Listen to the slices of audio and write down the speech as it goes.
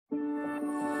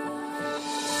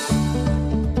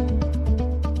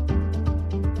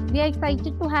we are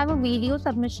excited to have a video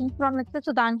submission from Mr.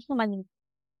 Sudhanshu Mani.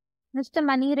 Mr.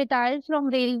 Mani retired from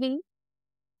Railway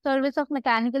Service of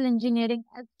Mechanical Engineering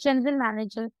as General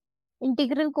Manager,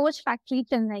 Integral Coach Factory,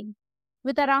 Chennai.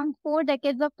 With around 4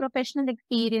 decades of professional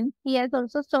experience, he has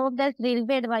also served as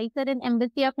Railway Advisor in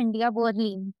Embassy of India,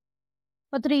 Berlin,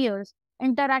 for 3 years,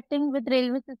 interacting with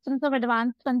railway systems of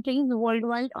advanced countries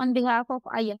worldwide on behalf of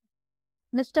IIMs.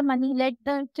 Mr. Mani led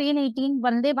the Train 18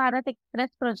 Vande Bharat Express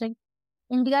project,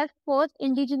 India's first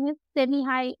indigenous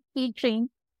semi-high-speed train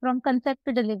from concept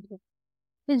to delivery.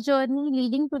 His journey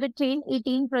leading to the Train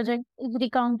 18 project is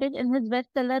recounted in his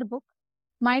bestseller book,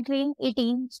 My Train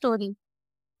 18 Story.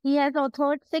 He has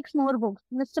authored 6 more books.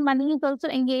 Mr. Mani is also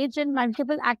engaged in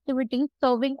multiple activities,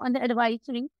 serving on the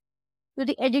advisory to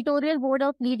the editorial board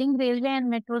of leading railway and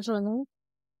metro journals,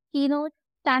 Keynote,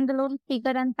 standalone speaker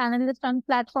and panelist on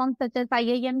platforms such as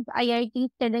IIMs,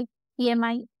 IITs, TEDx,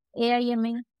 AIMA,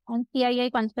 AIMA and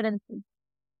CII conferences.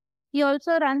 He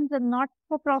also runs a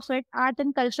not-for-profit art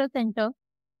and culture center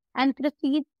and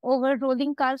presides over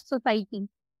Rolling Cars Society,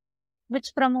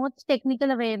 which promotes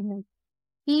technical awareness.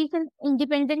 He is an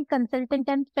independent consultant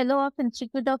and fellow of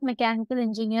Institute of Mechanical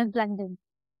Engineers, London.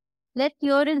 Let's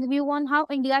hear his view on how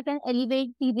India can elevate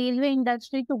the railway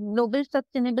industry to global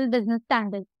sustainable business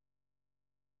standards.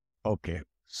 Okay.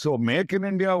 So Make in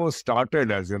India was started,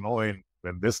 as you know, when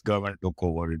this government took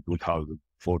over in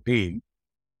 2014.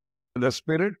 The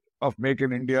spirit of Make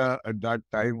in India at that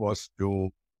time was to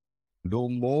do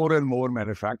more and more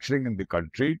manufacturing in the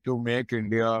country to make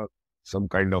India some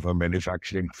kind of a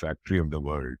manufacturing factory of the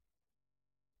world.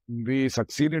 We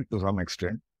succeeded to some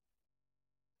extent.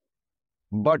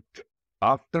 But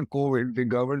after COVID, the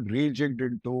government rejigged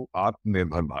into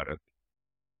Atmanirbhar Bharat.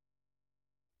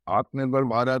 Atmanirbhar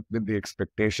Bharat with the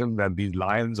expectation that these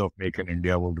lions of Make in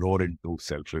India will grow into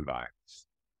self-reliance.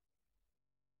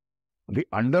 The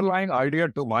underlying idea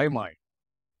to my mind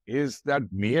is that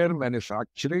mere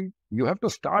manufacturing, you have to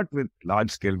start with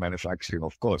large-scale manufacturing,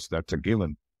 of course, that's a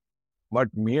given. But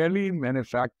merely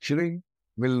manufacturing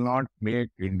will not make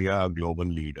India a global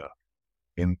leader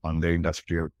on the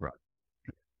industrial front.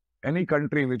 Any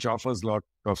country which offers lots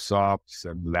of shops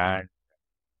and land,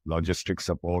 logistics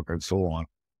support and so on,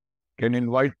 can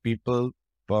invite people,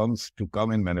 firms to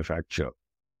come and manufacture.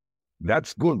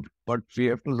 That's good, but we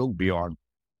have to look beyond.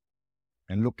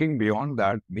 And looking beyond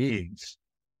that means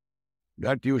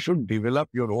that you should develop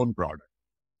your own product.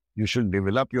 You should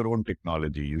develop your own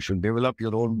technology. You should develop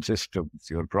your own systems,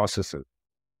 your processes.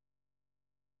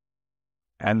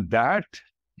 And that,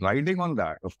 riding on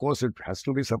that, of course, it has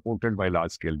to be supported by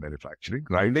large-scale manufacturing.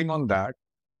 Riding on that,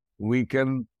 we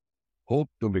can hope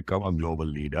to become a global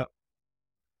leader.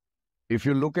 If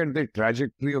you look at the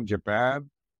trajectory of Japan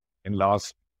in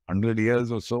last 100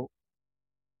 years or so,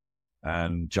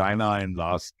 and China in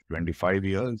last 25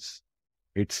 years,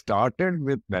 it started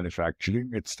with manufacturing.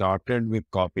 It started with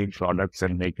copying products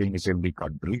and making it in the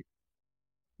country.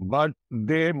 But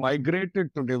they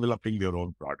migrated to developing their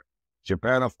own product.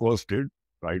 Japan, of course, did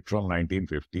right from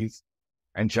 1950s.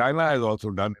 And China has also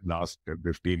done in the last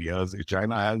 15 years.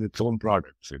 China has its own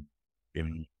products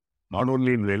in not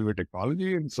only in railway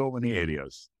technology, in so many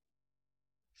areas.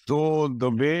 So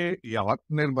the way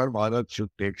Atmanirbhar Bharat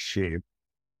should take shape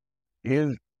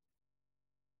is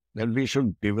that we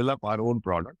should develop our own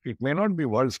product. It may not be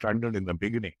world standard in the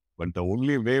beginning, but the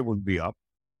only way would be up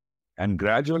and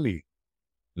gradually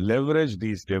leverage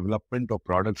these development of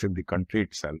products in the country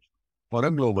itself for a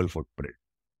global footprint.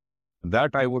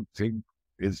 That I would think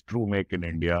is true Make in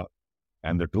India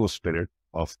and the true spirit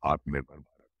of Atmanirbhar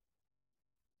Bharat.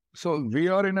 So we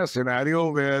are in a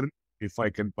scenario where, if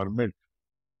I can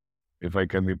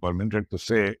be permitted to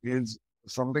say, is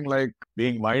something like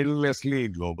being mindlessly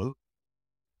global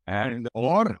and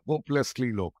or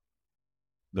hopelessly local.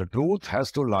 The truth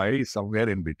has to lie somewhere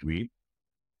in between.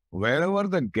 Wherever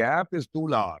the gap is too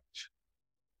large,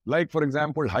 like for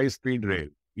example, high-speed rail.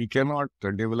 We cannot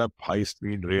develop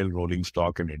high-speed rail rolling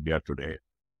stock in India today.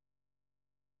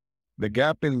 The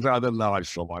gap is rather large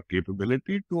from our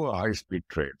capability to a high-speed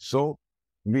train. So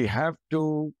we have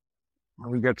to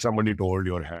get somebody to hold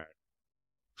your hand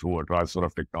through a transfer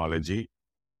of technology.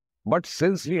 But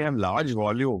since we have large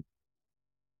volume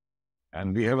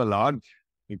and we have a large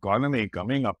economy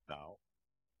coming up now,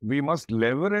 we must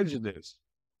leverage this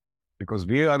because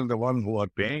we are the ones who are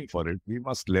paying for it. We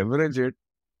must leverage it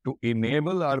to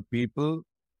enable our people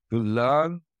to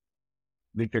learn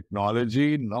the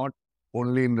technology, not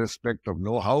only in respect of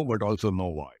know-how, but also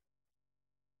know-why.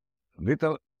 With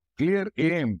a clear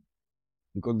aim,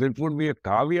 because there would be a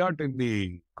caveat in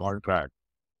the contract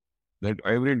that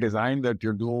every design that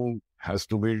you do has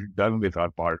to be done with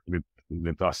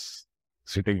with us,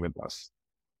 sitting with us.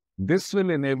 This will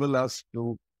enable us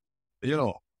to,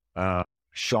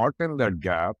 shorten that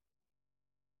gap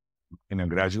in a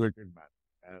graduated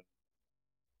manner.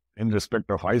 And in respect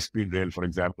of high-speed rail, for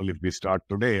example, if we start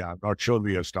today, I'm not sure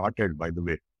we have started, by the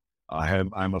way.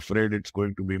 I'm afraid it's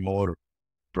going to be more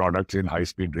products in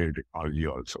high-speed rail technology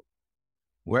also,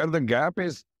 where the gap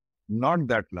is not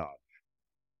that large.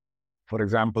 For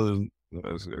example,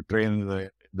 train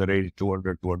the range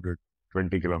 200,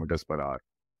 220 kilometers per hour.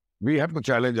 We have to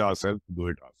challenge ourselves to do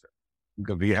it ourselves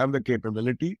because we have the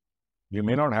capability. We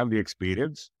may not have the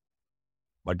experience,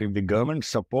 but if the government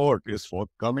support is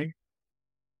forthcoming,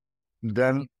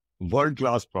 then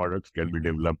world-class products can be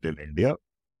developed in India.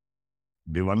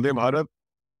 The Vande Bharat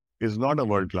is not a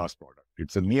world-class product.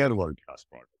 It's a near world-class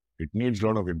product. It needs a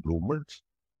lot of improvements.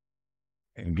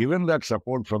 And given that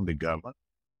support from the government,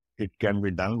 it can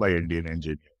be done by Indian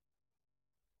engineers.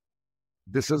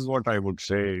 This is what I would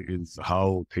say is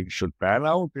how things should pan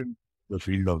out in the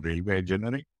field of railway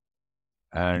engineering.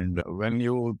 And when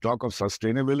you talk of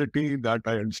sustainability, that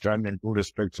I understand in two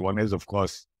respects. One is, of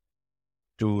course,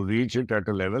 to reach it at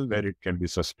a level where it can be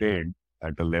sustained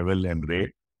at a level and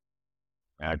rate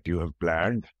that you have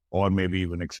planned, or maybe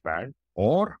even expand.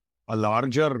 Or a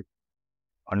larger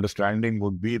understanding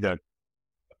would be that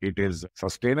it is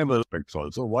sustainable aspects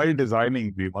also. While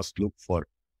designing, we must look for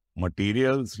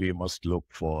materials, we must look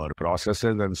for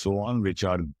processes and so on, which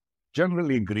are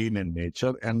generally green in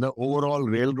nature. And the overall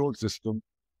railroad system,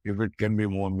 if it can be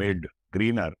more made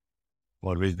greener,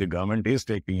 for which the government is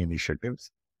taking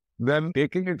initiatives, then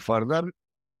taking it further,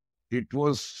 it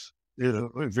was,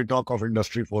 if we talk of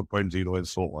Industry 4.0 and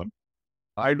so on,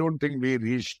 I don't think we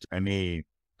reached any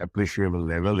appreciable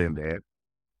level in there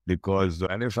because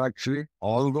manufacturing,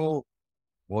 although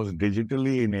was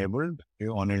digitally enabled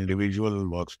on individual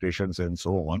workstations and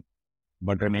so on,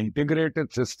 but an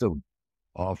integrated system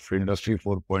of Industry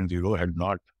 4.0 had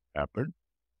not happened.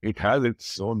 It has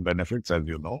its own benefits, as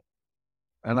you know.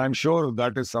 And I'm sure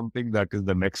that is something that is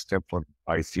the next step for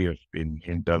ICF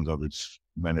in terms of its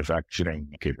manufacturing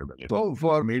capability. So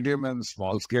for medium and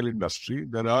small scale industry,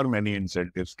 there are many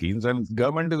incentive schemes and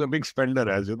government is a big spender,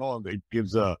 as you know. It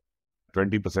gives a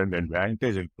 20%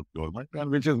 advantage in procurement,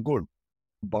 and which is good.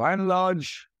 By and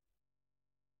large,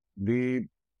 the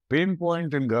pain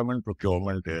point in government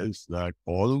procurement is that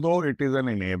although it is an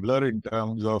enabler in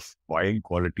terms of buying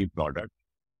quality product,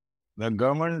 the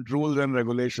government rules and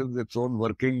regulations, its own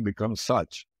working becomes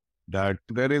such that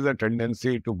there is a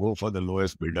tendency to go for the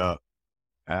lowest bidder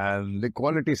and the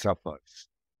quality suffers.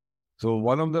 So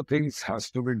one of the things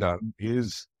has to be done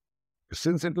is,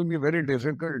 since it will be very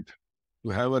difficult to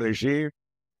have a regime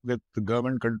with the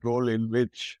government control in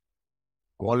which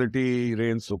quality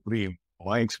reigns supreme,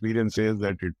 my experience is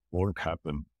that it won't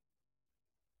happen.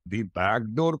 The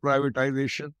backdoor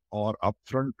privatization or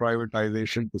upfront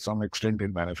privatization to some extent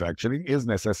in manufacturing is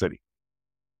necessary.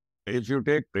 If you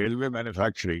take railway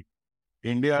manufacturing,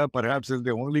 India perhaps is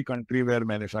the only country where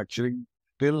manufacturing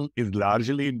still is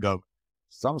largely in government.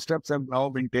 Some steps have now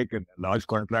been taken. Large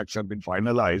contracts have been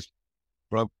finalized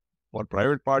for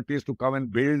private parties to come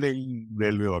and build in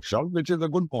railway workshops, which is a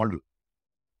good model.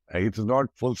 It is not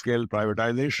full-scale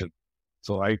privatization.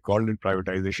 So I called it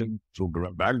privatization through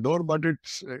backdoor, but it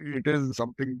is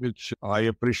something which I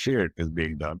appreciate is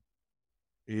being done.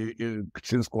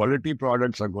 Since quality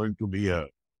products are going to be a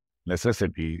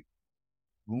necessity,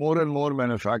 more and more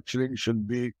manufacturing should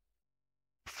be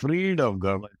freed of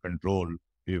government control.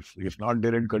 If not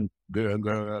direct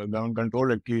government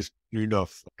control, at least freed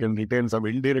of, can retain some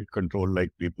indirect control,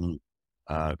 like people,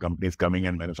 companies coming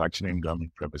and manufacturing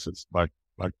government premises, but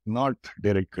not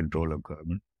direct control of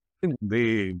government.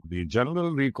 The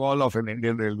general recall of an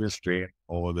Indian Railways train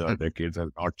over the decades has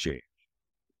not changed.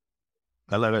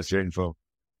 Color has changed from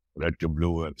red to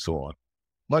blue and so on.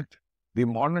 But the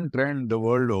modern trend the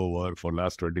world over for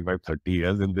last 25, 30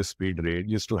 years in this speed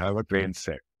range is to have a train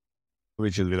set,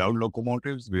 which is without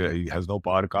locomotives, it has no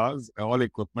power cars. All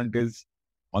equipment is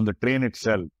on the train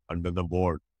itself, under the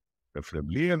board,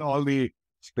 preferably, and all the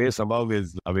space above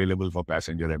is available for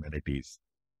passenger amenities.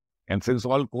 And since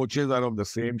all coaches are of the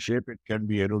same shape, it can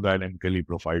be aerodynamically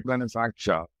profiled.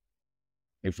 Manufacture,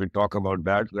 if we talk about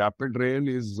that, rapid rail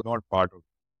is not part of,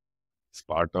 it's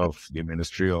part of the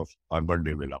Ministry of Urban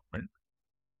Development.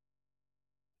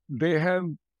 They have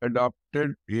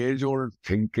adopted age-old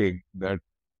thinking that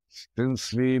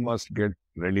since we must get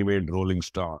ready-made rolling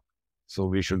stock, so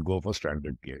we should go for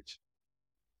standard gauge.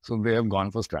 So they have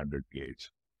gone for standard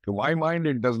gauge. To my mind,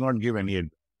 it does not give any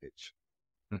advantage.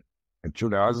 It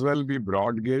should as well be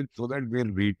broad gauge so that we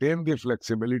retain the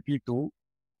flexibility to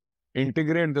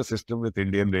integrate the system with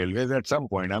Indian Railways at some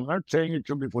point. I'm not saying it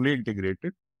should be fully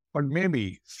integrated, but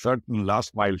maybe certain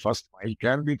last mile, first mile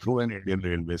can be through an Indian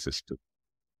railway system.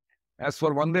 As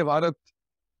for Vande Bharat,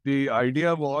 the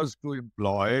idea was to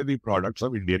employ the products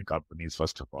of Indian companies,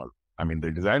 first of all. I mean,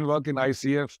 the design work in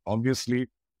ICF, obviously,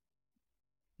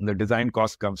 the design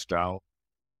cost comes down.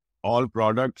 All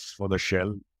products for the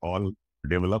shell, all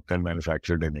developed and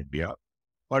manufactured in India.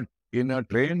 But in a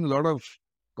train, a lot of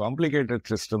complicated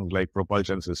systems like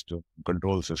propulsion system,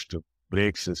 control system,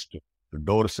 brake system, the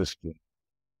door system,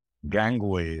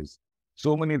 gangways,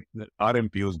 so many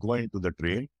RMPUs go into the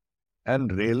train.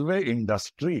 And railway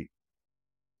industry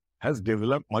has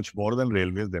developed much more than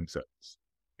railways themselves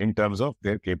in terms of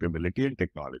their capability and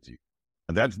technology.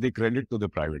 And that's the credit to the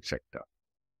private sector.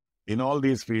 In all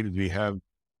these fields, we have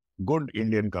good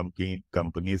Indian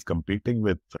companies competing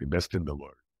with the best in the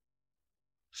world.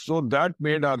 So that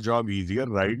made our job easier.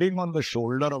 Riding on the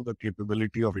shoulder of the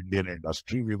capability of Indian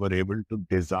industry, we were able to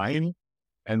design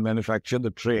and manufacture the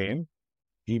train,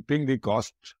 keeping the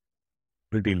cost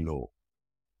pretty low.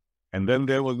 And then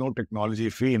there was no technology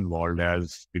fee involved,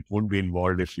 as it would be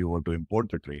involved if you were to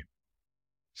import the train.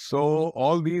 So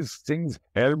all these things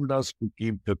helped us to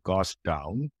keep the cost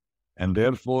down. And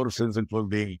therefore, since it was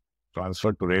being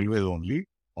transferred to railways only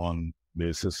on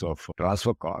basis of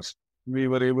transfer cost, we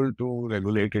were able to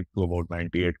regulate it to about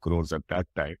 98 crores at that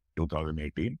time,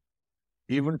 2018.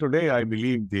 Even today, I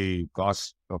believe the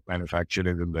cost of manufacturing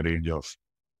is in the range of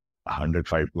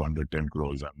 105 to 110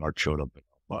 crores. I'm not sure of the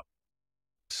number.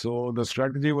 So the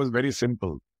strategy was very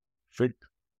simple.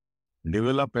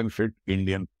 Develop and fit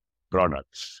Indian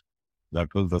products. That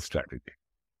was the strategy.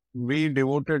 We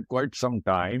devoted quite some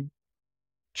time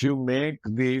to make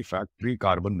the factory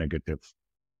carbon negative.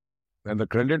 And the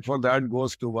credit for that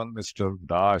goes to one Mr.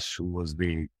 Dash, who was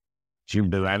the chief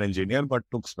design engineer, but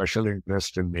took special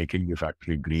interest in making the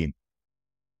factory green.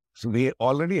 So we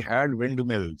already had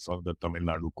windmills on the Tamil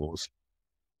Nadu coast.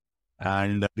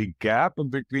 And the gap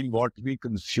between what we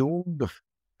consumed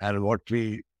and what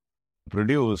we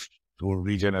produced through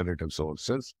regenerative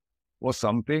sources was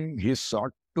something he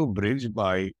sought to bridge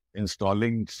by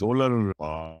installing solar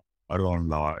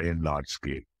in large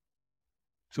scale.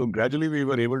 So gradually we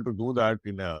were able to do that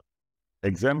in a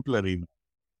exemplary,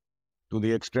 to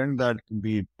the extent that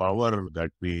the power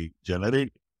that we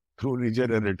generate through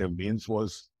regenerative means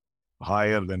was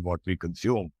higher than what we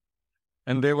consume.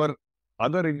 And there were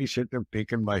other initiatives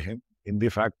taken by him in the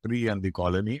factory and the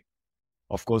colony.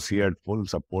 Of course, he had full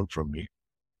support from me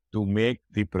to make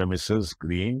the premises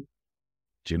green.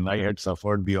 Chennai had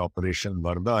suffered the Operation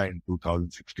Varda in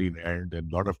 2016, and a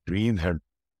lot of trees had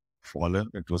fallen.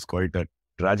 It was quite a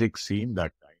tragic scene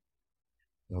that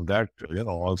time. That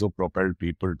also propelled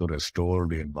people to restore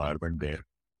the environment there.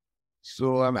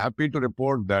 So I'm happy to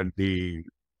report that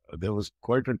there was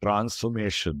quite a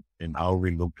transformation in how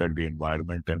we looked at the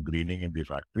environment and greening in the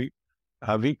factory.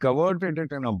 We covered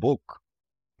it in a book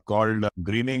called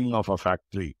Greening of a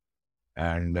Factory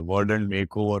and the Verdant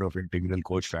Makeover of Integral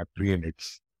Coach Factory in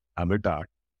its habitat.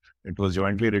 It was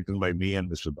jointly written by me and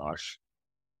Mr. Dash.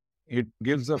 It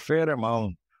gives a fair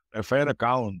account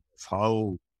of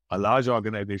how a large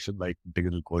organization like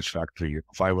Integral Coach Factory,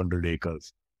 500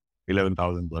 acres,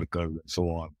 11,000 workers, and so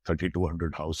on,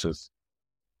 3,200 houses,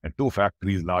 and 2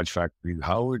 factories, large factories,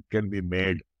 how it can be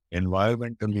made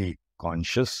environmentally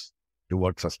conscious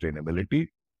towards sustainability,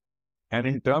 and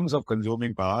in terms of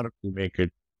consuming power, to make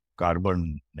it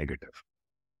carbon negative.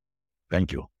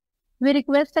 Thank you. We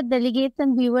request that delegates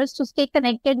and viewers to stay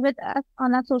connected with us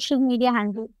on our social media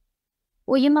handles.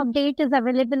 OEM Update is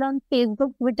available on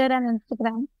Facebook, Twitter, and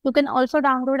Instagram. You can also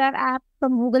download our app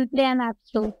from Google Play and App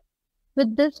Store.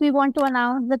 With this, we want to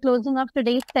announce the closing of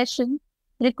today's session.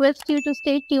 Request you to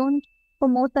stay tuned for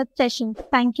more such sessions.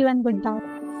 Thank you and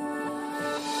goodbye.